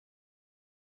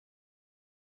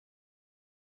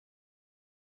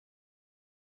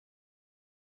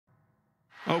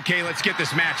Okay, let's get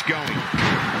this match going.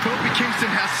 Kofi Kingston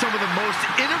has some of the most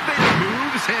innovative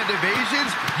moves and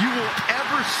evasions you will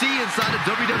ever see inside a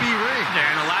WWE ring. Yeah,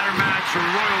 in a ladder match or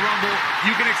Royal Rumble,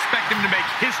 you can expect him to make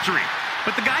history.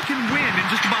 But the guy can win in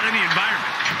just about any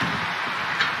environment.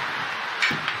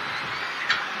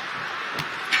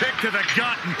 Kick to the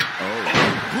gut.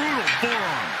 Brutal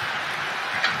forearm.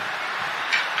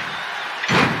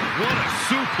 What a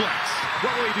suplex. What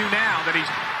will he do now that he's...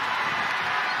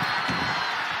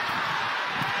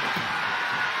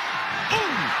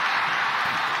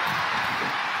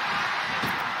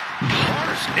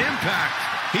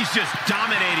 Impact. He's just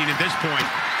dominating at this point.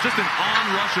 Just an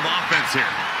onrush of offense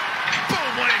here.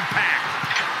 Boom, what impact.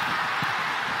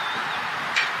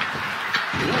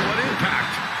 Ooh, what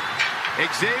impact.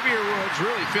 Xavier Woods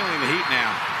really feeling the heat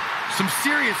now. Some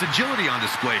serious agility on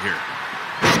display here.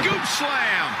 Scoop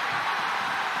slam.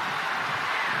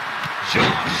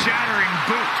 Jaw-shattering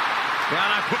boot. Glad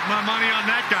I put my money on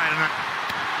that guy tonight.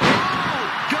 Oh,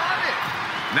 got it.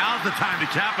 Now's the time to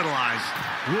capitalize.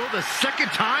 Will the second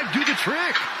time do the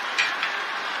trick?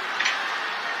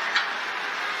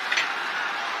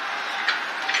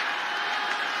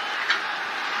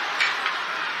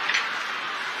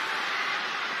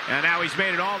 And now he's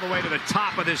made it all the way to the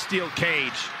top of this steel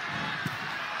cage.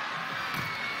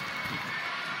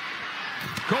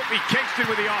 Kofi Kingston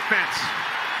with the offense.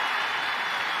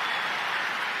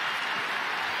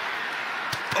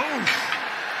 Oh!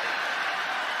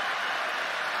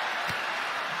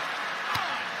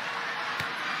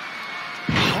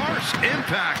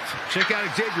 Impact. Check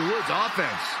out Xavier Woods'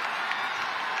 offense.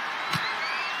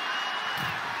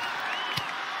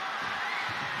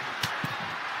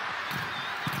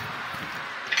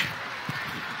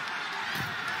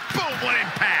 Boom, what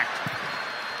impact.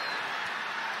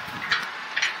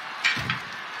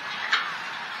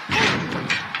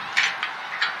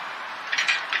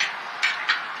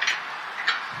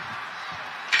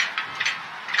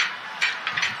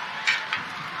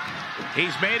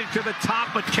 He's made it to the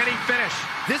top, but can he finish?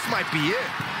 This might be it.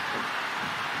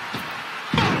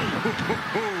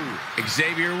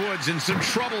 Xavier Woods in some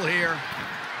trouble here.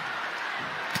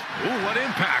 Ooh, what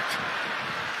impact.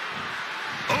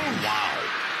 Oh, wow.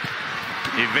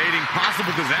 Evading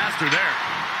possible disaster there.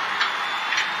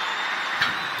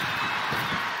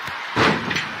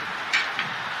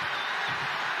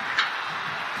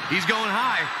 He's going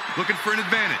high, looking for an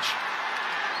advantage.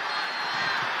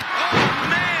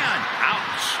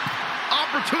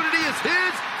 Opportunity is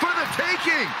his for the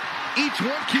taking. Each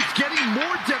one keeps getting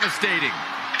more devastating.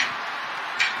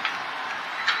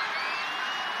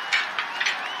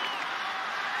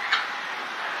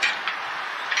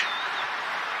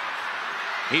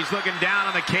 He's looking down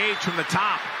on the cage from the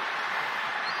top.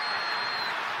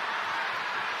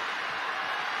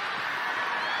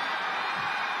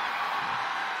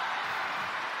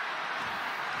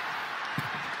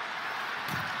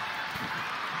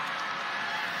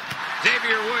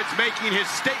 Xavier Woods making his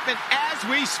statement as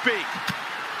we speak.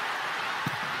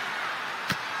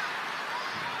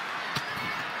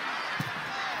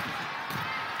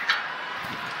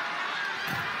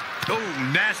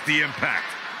 Oh, nasty impact.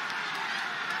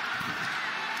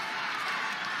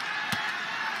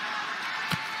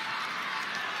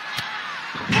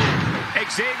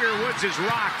 Xavier Woods is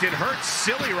rocked. It hurts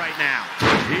silly right now.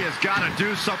 He has got to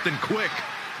do something quick.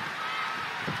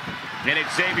 And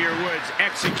it's Xavier Woods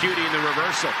executing the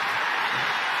reversal.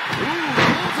 Ooh,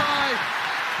 bullseye.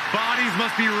 Bodies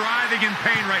must be writhing in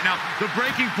pain right now. The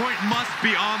breaking point must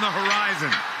be on the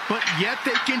horizon. But yet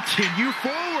they continue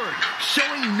forward,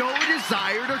 showing no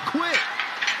desire to quit.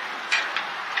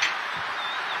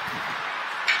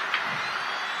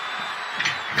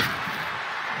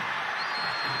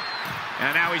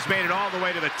 And now he's made it all the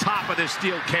way to the top of this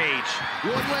steel cage.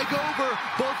 One leg over,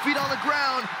 both feet on the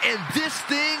ground, and this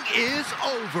thing is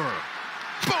over.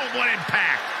 Boom, what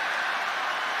impact.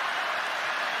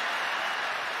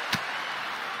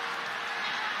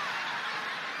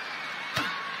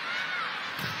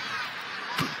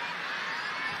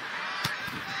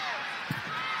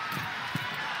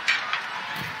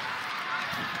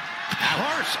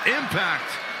 Harsh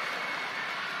impact.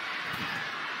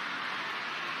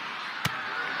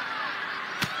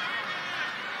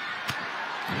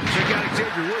 Check out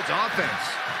Xavier Woods' offense.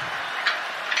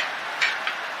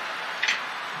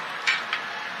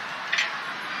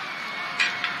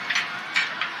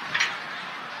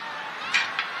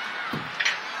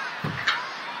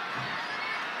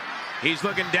 He's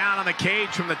looking down on the cage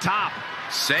from the top.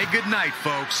 Say goodnight,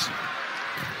 folks.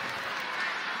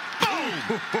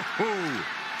 Boom!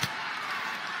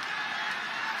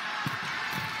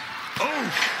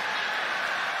 Oh!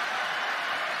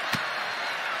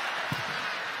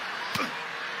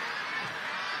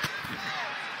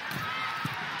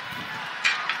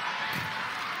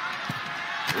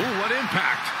 Ooh, what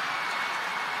impact.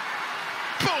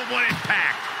 Boom, what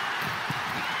impact.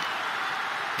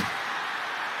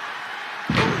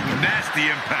 Ooh, nasty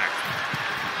impact.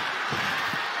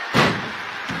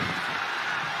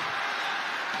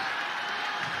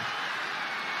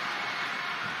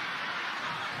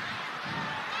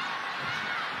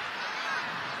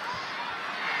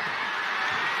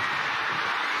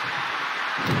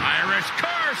 Irish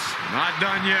curse. Not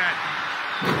done yet.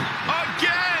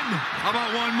 Again. How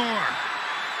about one more?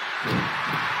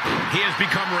 He has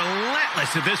become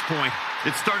relentless at this point.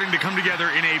 It's starting to come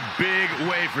together in a big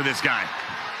way for this guy.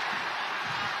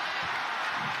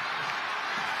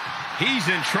 He's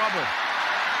in trouble.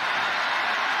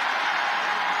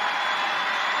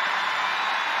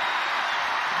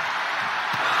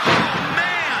 Oh,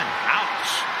 man.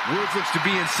 Ouch. Woods looks to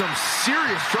be in some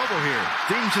serious trouble here.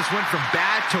 Things just went from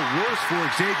bad to worse for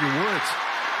Xavier Woods.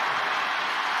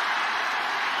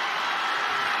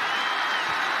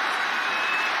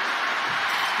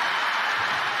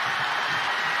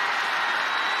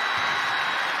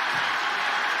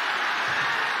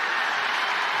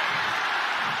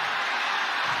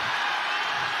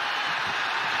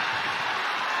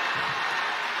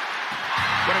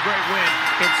 What a great win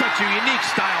in such a unique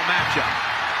style matchup.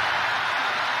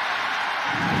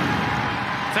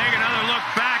 Take another look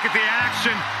back at the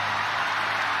action.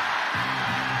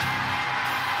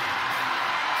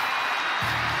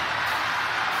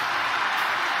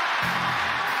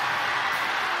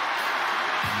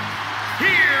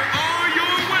 Here are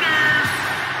your winners,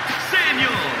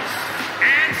 Samuels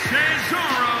and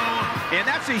Cesaro. And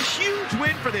that's a huge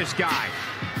win for this guy.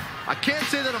 I can't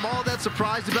say that I'm all that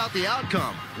surprised about the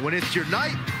outcome. When it's your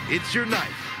night, it's your night.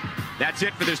 That's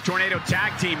it for this Tornado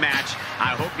Tag Team match.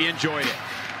 I hope you enjoyed it.